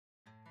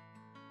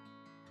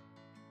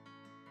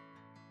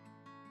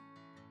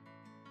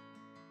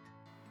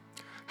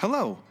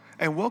Hello,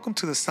 and welcome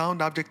to the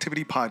Sound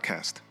Objectivity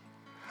Podcast.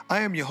 I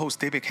am your host,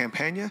 David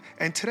Campaña,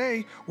 and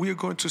today we are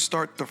going to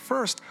start the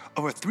first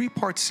of a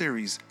three-part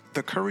series,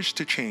 The Courage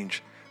to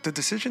Change, the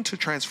decision to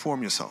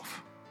transform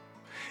yourself.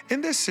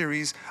 In this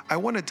series, I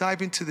want to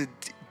dive into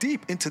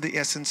deep into the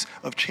essence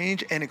of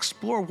change and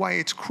explore why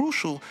it's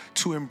crucial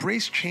to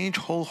embrace change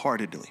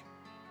wholeheartedly.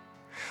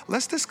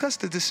 Let's discuss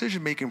the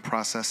decision-making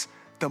process,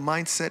 the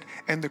mindset,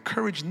 and the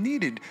courage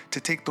needed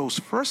to take those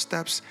first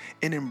steps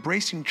in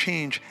embracing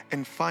change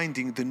and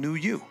finding the new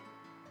you.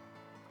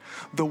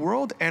 The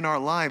world and our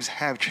lives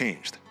have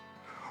changed.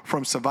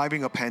 From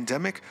surviving a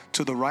pandemic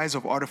to the rise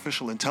of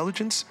artificial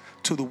intelligence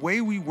to the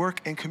way we work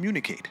and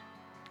communicate,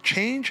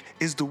 change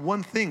is the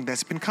one thing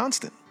that's been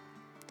constant.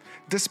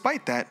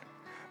 Despite that,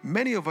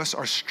 many of us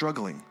are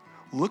struggling,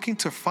 looking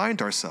to find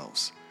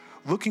ourselves,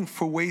 looking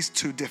for ways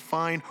to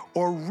define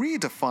or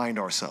redefine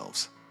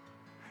ourselves.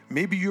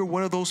 Maybe you're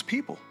one of those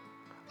people.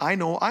 I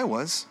know I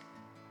was.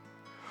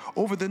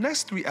 Over the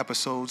next 3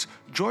 episodes,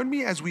 join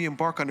me as we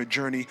embark on a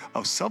journey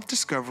of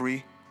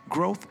self-discovery,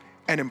 growth,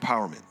 and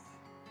empowerment.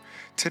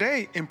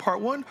 Today, in part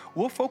 1,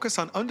 we'll focus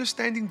on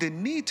understanding the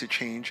need to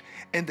change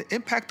and the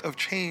impact of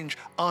change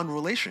on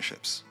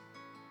relationships.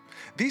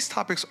 These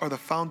topics are the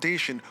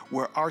foundation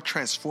where our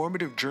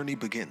transformative journey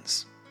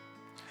begins.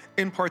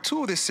 In part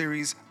 2 of this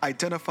series,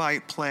 Identify,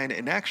 Plan,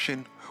 and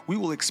Action, we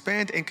will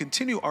expand and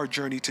continue our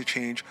journey to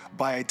change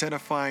by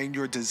identifying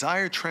your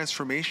desired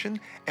transformation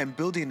and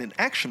building an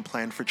action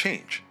plan for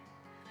change.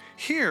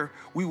 Here,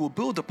 we will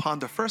build upon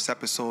the first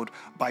episode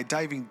by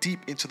diving deep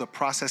into the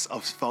process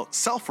of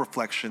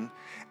self-reflection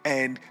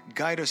and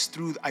guide us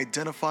through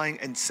identifying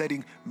and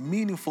setting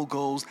meaningful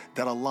goals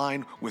that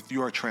align with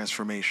your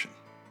transformation.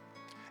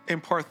 In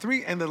part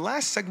 3 and the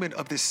last segment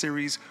of this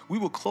series, we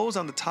will close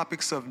on the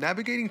topics of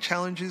navigating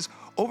challenges,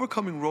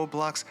 overcoming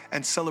roadblocks,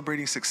 and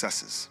celebrating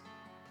successes.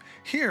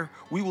 Here,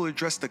 we will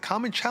address the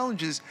common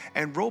challenges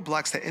and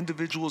roadblocks that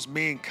individuals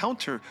may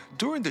encounter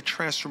during the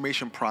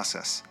transformation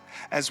process,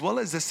 as well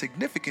as the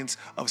significance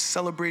of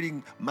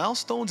celebrating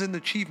milestones and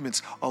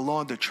achievements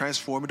along the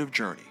transformative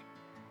journey.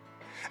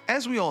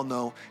 As we all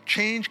know,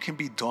 change can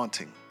be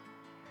daunting.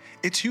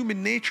 It's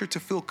human nature to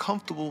feel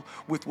comfortable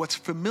with what's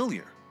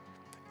familiar,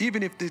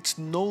 even if it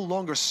no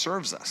longer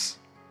serves us.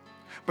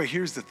 But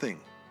here's the thing.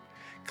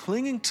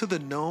 Clinging to the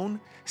known,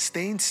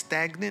 staying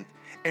stagnant,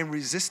 and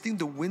resisting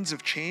the winds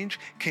of change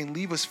can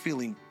leave us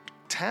feeling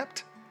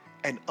tapped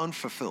and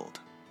unfulfilled.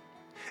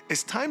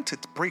 It's time to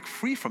break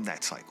free from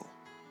that cycle.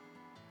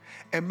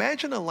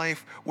 Imagine a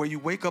life where you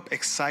wake up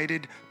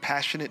excited,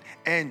 passionate,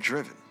 and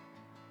driven.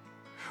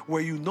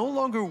 Where you no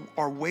longer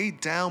are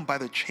weighed down by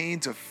the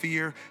chains of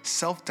fear,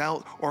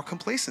 self-doubt, or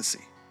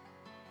complacency.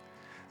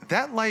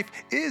 That life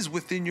is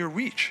within your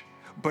reach,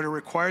 but it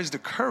requires the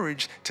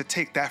courage to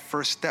take that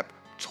first step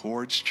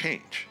towards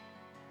change.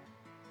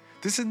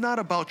 This is not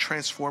about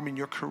transforming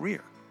your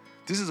career.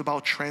 This is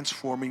about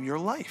transforming your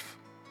life.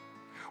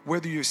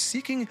 Whether you're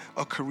seeking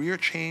a career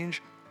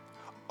change,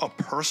 a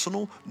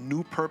personal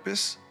new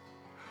purpose,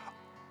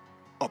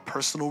 a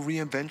personal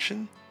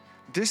reinvention,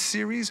 this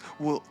series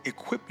will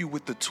equip you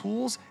with the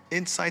tools,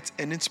 insights,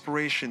 and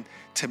inspiration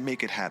to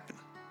make it happen.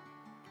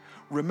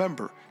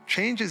 Remember,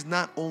 change is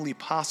not only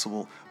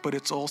possible, but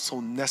it's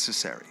also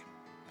necessary.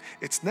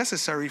 It's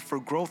necessary for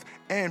growth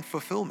and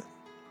fulfillment.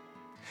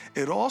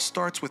 It all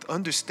starts with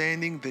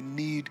understanding the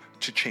need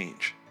to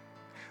change.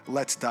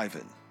 Let's dive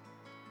in.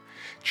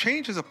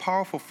 Change is a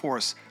powerful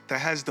force that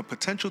has the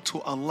potential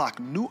to unlock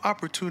new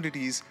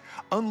opportunities,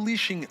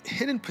 unleashing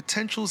hidden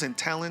potentials and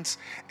talents,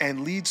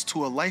 and leads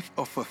to a life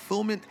of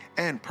fulfillment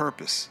and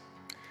purpose.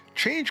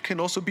 Change can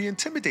also be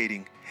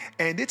intimidating,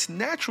 and it's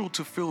natural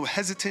to feel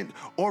hesitant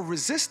or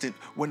resistant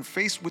when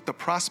faced with the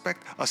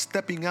prospect of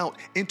stepping out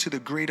into the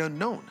great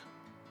unknown.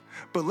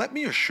 But let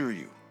me assure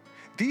you,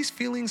 these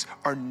feelings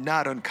are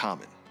not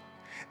uncommon.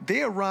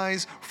 They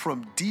arise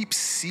from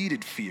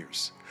deep-seated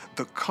fears,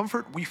 the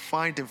comfort we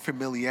find in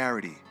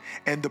familiarity,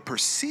 and the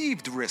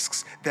perceived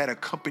risks that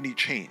accompany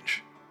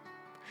change.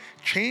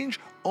 Change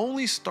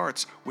only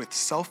starts with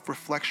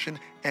self-reflection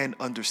and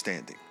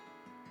understanding.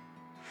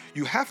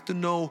 You have to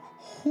know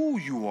who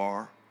you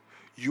are,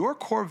 your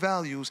core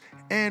values,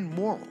 and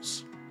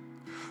morals.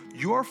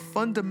 Your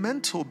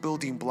fundamental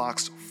building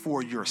blocks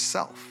for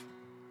yourself.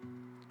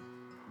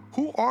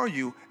 Who are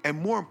you,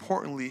 and more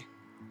importantly,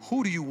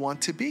 who do you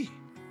want to be?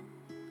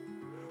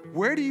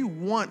 Where do you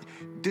want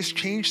this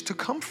change to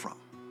come from?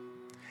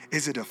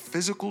 Is it a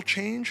physical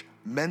change,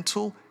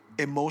 mental,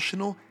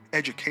 emotional,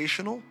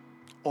 educational,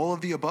 all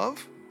of the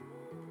above?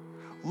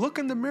 Look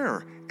in the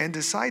mirror and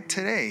decide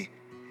today,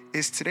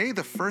 is today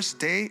the first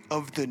day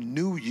of the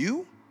new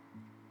you?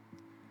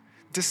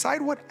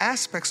 Decide what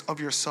aspects of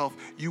yourself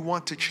you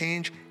want to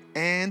change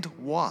and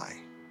why.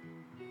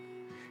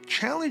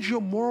 Challenge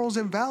your morals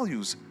and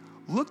values.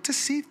 Look to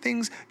see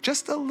things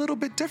just a little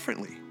bit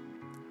differently.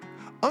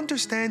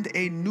 Understand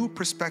a new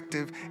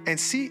perspective and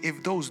see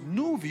if those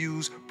new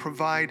views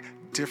provide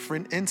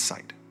different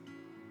insight.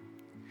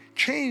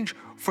 Change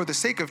for the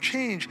sake of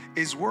change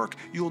is work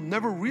you'll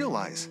never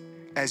realize,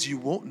 as you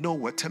won't know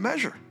what to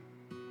measure.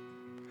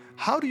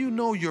 How do you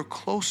know you're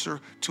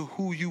closer to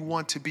who you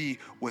want to be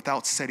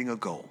without setting a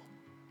goal,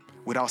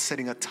 without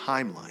setting a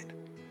timeline,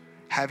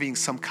 having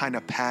some kind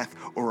of path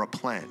or a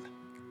plan?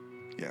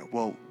 Yeah,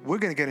 well, we're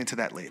going to get into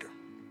that later.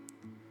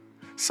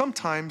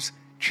 Sometimes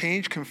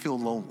change can feel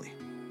lonely.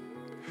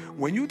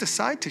 When you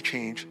decide to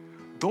change,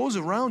 those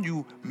around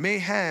you may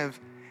have,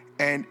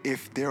 and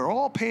if they're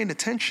all paying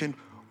attention,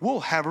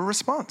 will have a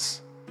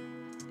response.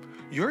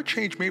 Your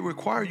change may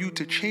require you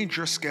to change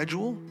your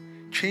schedule,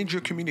 change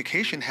your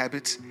communication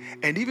habits,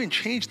 and even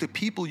change the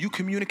people you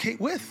communicate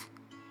with.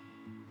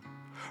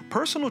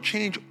 Personal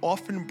change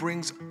often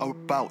brings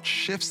about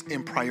shifts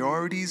in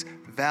priorities,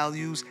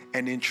 values,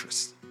 and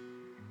interests.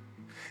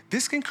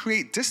 This can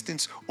create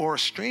distance or a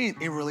strain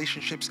in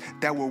relationships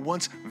that were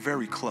once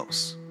very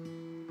close.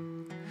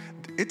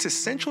 It's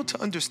essential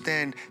to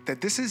understand that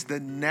this is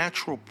the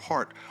natural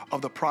part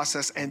of the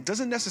process and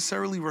doesn't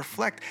necessarily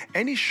reflect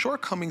any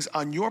shortcomings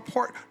on your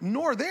part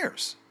nor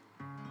theirs.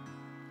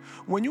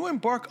 When you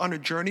embark on a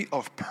journey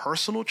of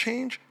personal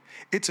change,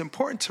 it's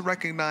important to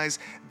recognize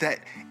that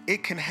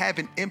it can have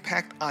an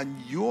impact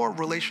on your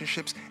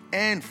relationships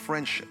and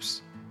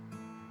friendships.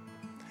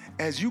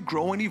 As you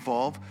grow and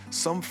evolve,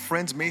 some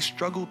friends may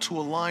struggle to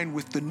align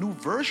with the new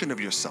version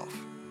of yourself,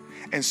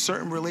 and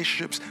certain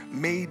relationships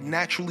may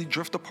naturally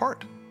drift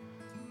apart.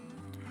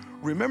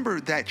 Remember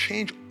that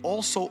change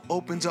also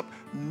opens up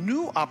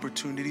new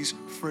opportunities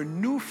for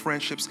new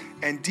friendships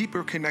and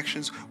deeper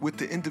connections with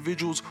the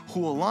individuals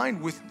who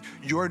align with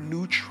your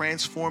new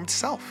transformed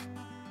self.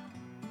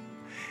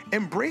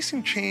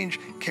 Embracing change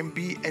can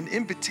be an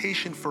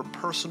invitation for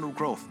personal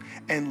growth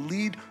and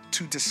lead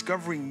to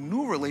discovering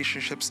new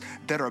relationships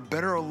that are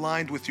better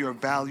aligned with your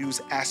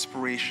values,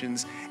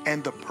 aspirations,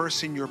 and the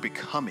person you're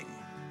becoming.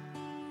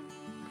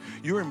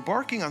 You're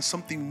embarking on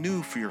something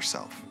new for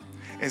yourself,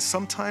 and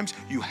sometimes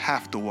you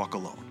have to walk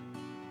alone.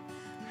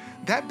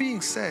 That being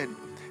said,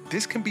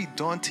 this can be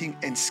daunting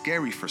and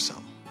scary for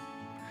some.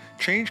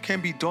 Change can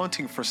be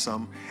daunting for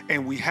some,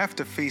 and we have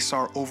to face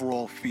our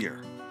overall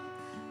fear.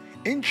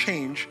 In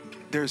change,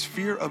 there's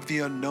fear of the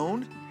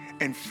unknown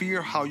and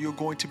fear how you're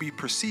going to be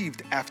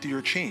perceived after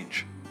your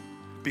change,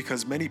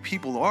 because many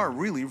people are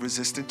really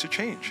resistant to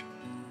change.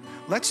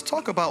 Let's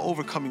talk about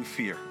overcoming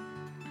fear.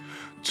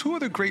 Two of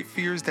the great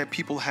fears that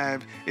people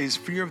have is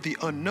fear of the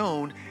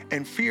unknown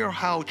and fear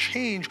how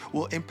change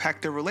will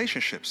impact their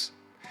relationships.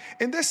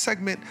 In this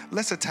segment,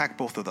 let's attack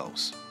both of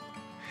those.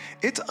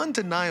 It's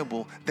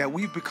undeniable that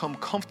we've become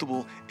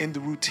comfortable in the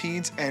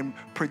routines and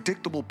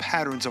predictable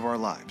patterns of our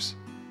lives.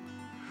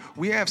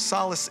 We have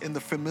solace in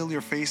the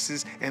familiar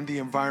faces and the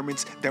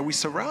environments that we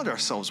surround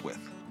ourselves with.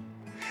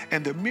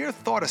 And the mere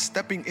thought of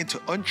stepping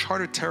into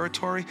uncharted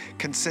territory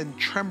can send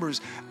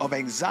tremors of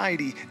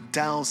anxiety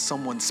down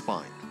someone's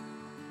spine.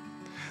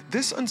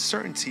 This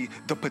uncertainty,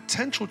 the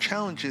potential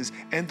challenges,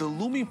 and the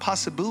looming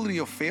possibility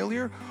of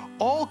failure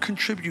all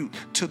contribute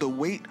to the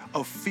weight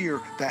of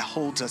fear that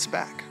holds us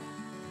back.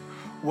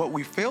 What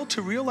we fail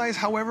to realize,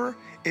 however,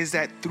 is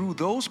that through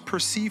those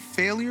perceived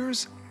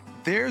failures,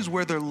 there's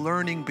where the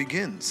learning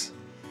begins.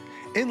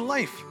 In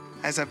life,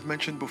 as I've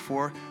mentioned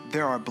before,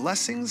 there are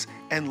blessings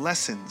and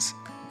lessons.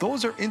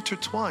 Those are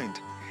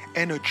intertwined,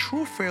 and a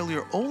true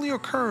failure only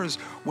occurs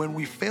when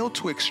we fail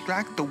to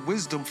extract the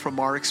wisdom from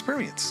our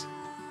experience.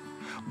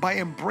 By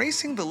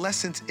embracing the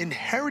lessons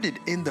inherited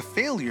in the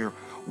failure,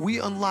 we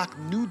unlock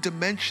new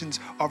dimensions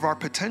of our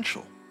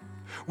potential.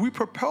 We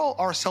propel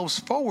ourselves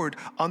forward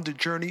on the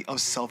journey of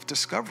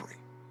self-discovery.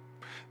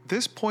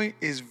 This point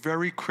is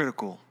very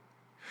critical.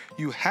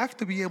 You have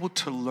to be able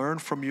to learn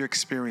from your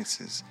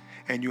experiences,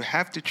 and you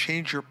have to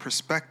change your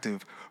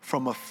perspective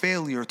from a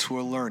failure to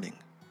a learning.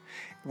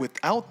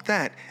 Without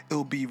that, it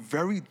will be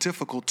very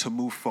difficult to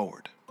move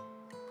forward.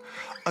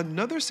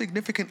 Another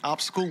significant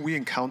obstacle we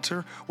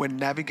encounter when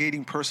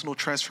navigating personal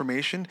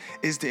transformation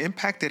is the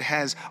impact it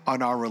has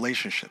on our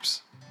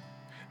relationships.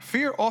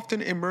 Fear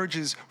often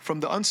emerges from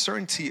the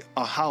uncertainty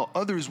of how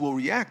others will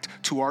react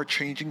to our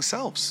changing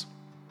selves.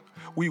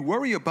 We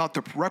worry about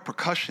the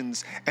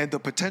repercussions and the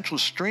potential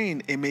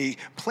strain it may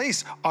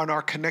place on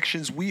our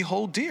connections we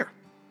hold dear.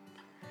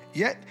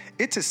 Yet,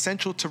 it's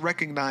essential to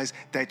recognize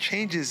that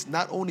change is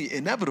not only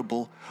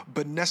inevitable,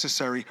 but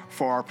necessary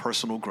for our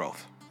personal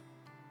growth.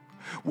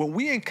 When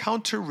we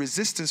encounter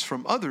resistance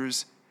from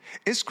others,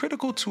 it's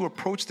critical to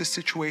approach the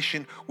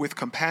situation with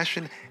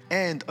compassion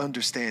and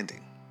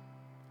understanding.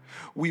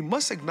 We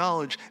must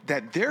acknowledge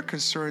that their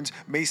concerns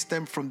may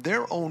stem from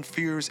their own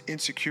fears,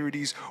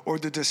 insecurities, or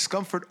the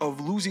discomfort of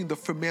losing the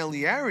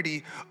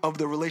familiarity of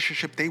the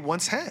relationship they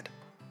once had.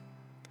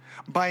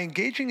 By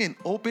engaging in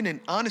open and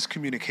honest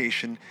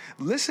communication,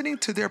 listening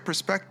to their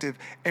perspective,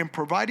 and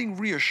providing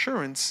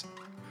reassurance,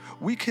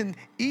 we can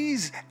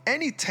ease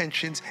any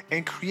tensions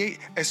and create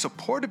a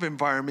supportive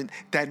environment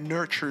that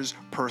nurtures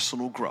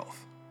personal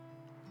growth.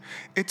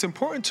 It's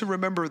important to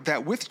remember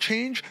that with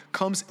change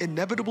comes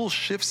inevitable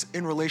shifts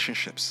in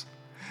relationships.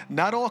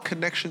 Not all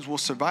connections will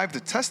survive the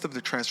test of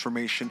the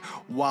transformation,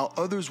 while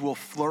others will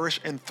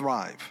flourish and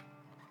thrive.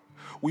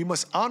 We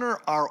must honor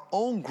our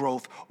own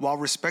growth while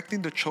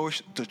respecting the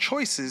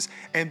choices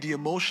and the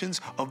emotions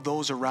of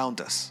those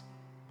around us.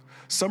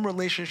 Some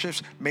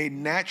relationships may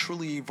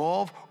naturally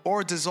evolve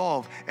or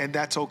dissolve, and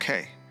that's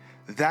okay.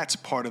 That's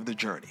part of the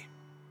journey.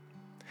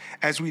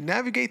 As we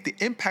navigate the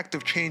impact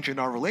of change in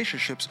our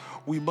relationships,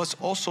 we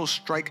must also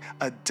strike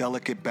a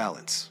delicate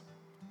balance.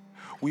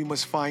 We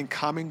must find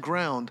common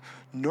ground,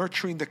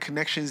 nurturing the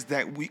connections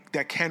that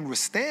can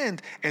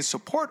withstand and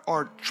support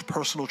our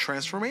personal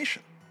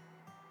transformation.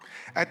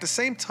 At the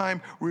same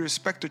time, we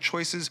respect the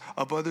choices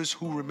of others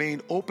who remain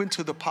open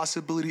to the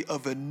possibility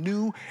of a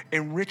new,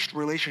 enriched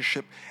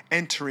relationship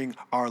entering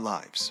our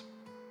lives.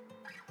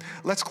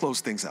 Let's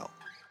close things out.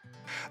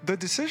 The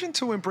decision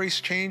to embrace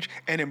change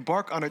and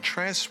embark on a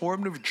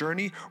transformative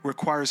journey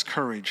requires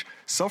courage,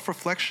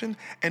 self-reflection,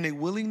 and a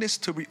willingness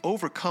to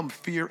overcome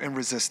fear and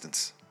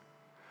resistance.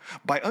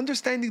 By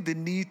understanding the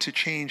need to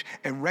change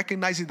and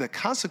recognizing the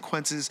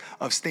consequences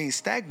of staying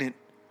stagnant,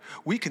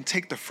 we can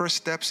take the first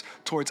steps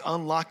towards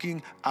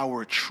unlocking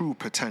our true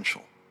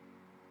potential.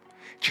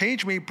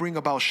 Change may bring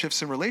about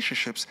shifts in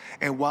relationships,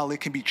 and while it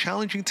can be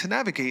challenging to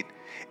navigate,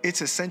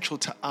 it's essential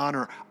to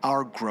honor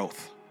our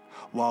growth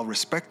while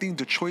respecting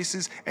the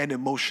choices and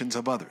emotions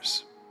of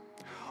others.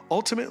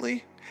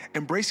 Ultimately,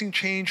 embracing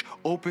change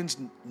opens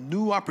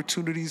new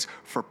opportunities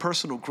for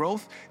personal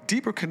growth,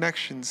 deeper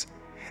connections,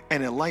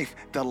 and a life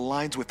that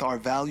aligns with our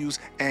values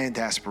and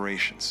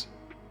aspirations.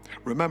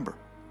 Remember,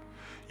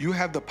 you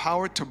have the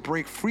power to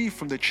break free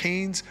from the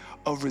chains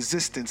of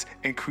resistance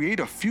and create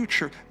a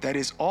future that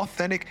is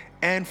authentic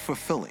and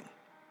fulfilling.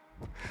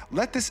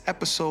 Let this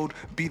episode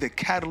be the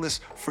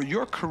catalyst for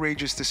your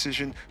courageous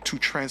decision to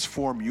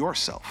transform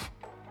yourself.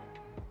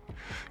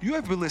 You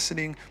have been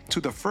listening to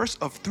the first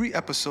of 3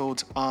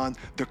 episodes on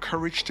the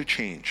courage to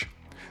change,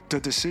 the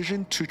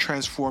decision to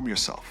transform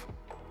yourself.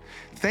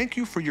 Thank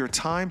you for your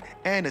time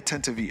and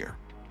attentive ear.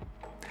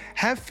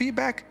 Have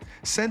feedback?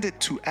 Send it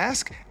to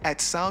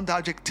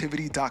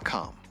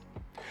ask@soundobjectivity.com.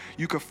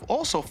 You can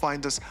also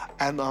find us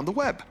on the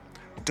web,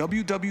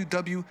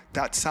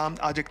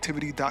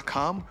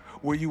 www.soundobjectivity.com,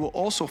 where you will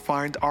also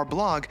find our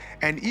blog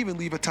and even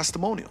leave a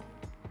testimonial.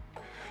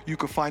 You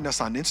can find us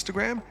on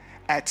Instagram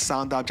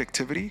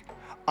 @soundobjectivity,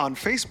 on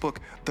Facebook,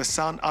 the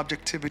Sound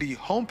Objectivity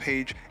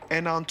homepage,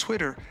 and on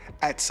Twitter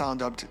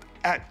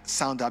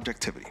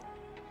 @soundobjectivity.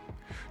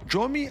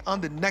 Join me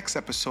on the next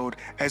episode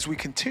as we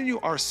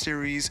continue our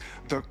series,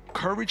 The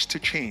Courage to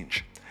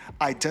Change,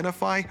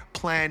 Identify,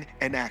 Plan,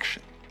 and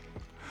Action.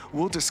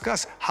 We'll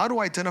discuss how to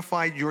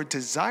identify your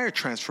desired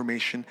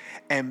transformation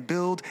and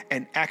build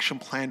an action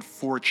plan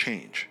for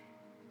change.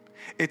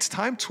 It's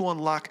time to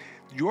unlock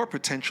your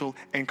potential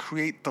and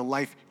create the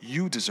life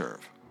you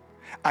deserve.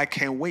 I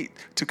can't wait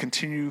to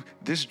continue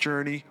this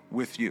journey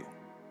with you.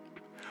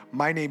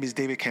 My name is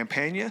David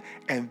Campaña,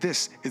 and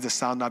this is the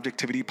Sound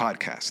Objectivity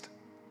Podcast.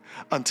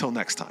 Until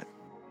next time.